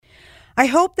I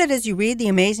hope that as you read the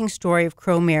amazing story of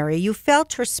Crow Mary, you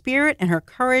felt her spirit and her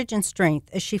courage and strength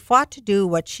as she fought to do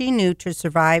what she knew to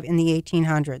survive in the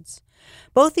 1800s.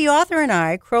 Both the author and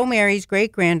I, Crow Mary's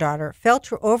great-granddaughter, felt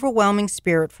her overwhelming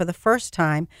spirit for the first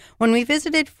time when we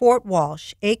visited Fort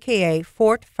Walsh, a.k.a.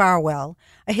 Fort Farwell,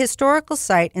 a historical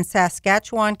site in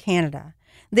Saskatchewan, Canada.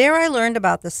 There I learned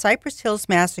about the Cypress Hills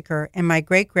Massacre and my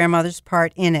great-grandmother's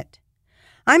part in it.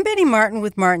 I'm Betty Martin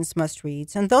with Martin's Must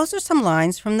Reads, and those are some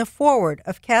lines from the foreword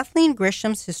of Kathleen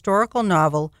Grisham's historical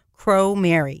novel, Crow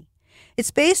Mary.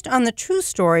 It's based on the true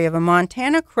story of a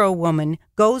Montana Crow woman,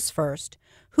 Goes First,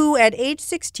 who at age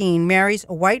 16 marries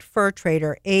a white fur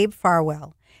trader, Abe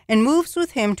Farwell, and moves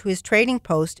with him to his trading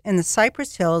post in the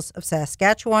Cypress Hills of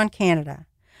Saskatchewan, Canada.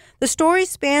 The story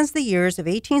spans the years of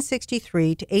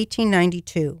 1863 to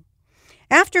 1892.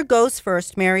 After Goes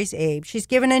First marries Abe, she's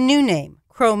given a new name,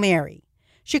 Crow Mary.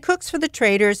 She cooks for the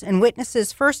traders and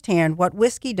witnesses firsthand what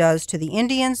whiskey does to the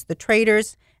Indians, the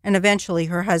traders, and eventually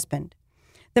her husband.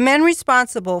 The men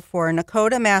responsible for a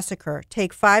Nakota massacre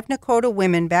take 5 Nakota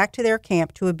women back to their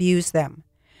camp to abuse them.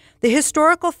 The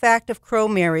historical fact of Crow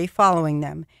Mary following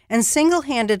them and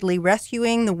single-handedly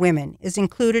rescuing the women is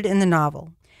included in the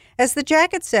novel. As the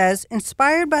jacket says,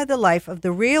 inspired by the life of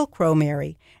the real Crow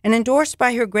Mary and endorsed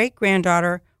by her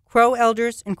great-granddaughter, Crow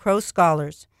elders, and Crow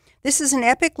scholars, this is an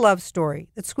epic love story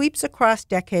that sweeps across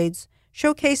decades,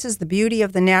 showcases the beauty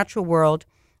of the natural world,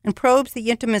 and probes the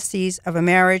intimacies of a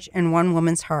marriage and one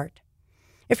woman's heart.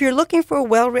 If you're looking for a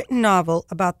well-written novel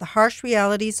about the harsh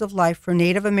realities of life for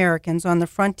Native Americans on the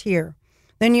frontier,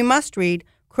 then you must read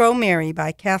Crow Mary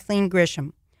by Kathleen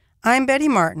Grisham. I'm Betty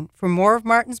Martin. For more of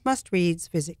Martin's Must Reads,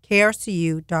 visit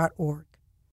krcu.org.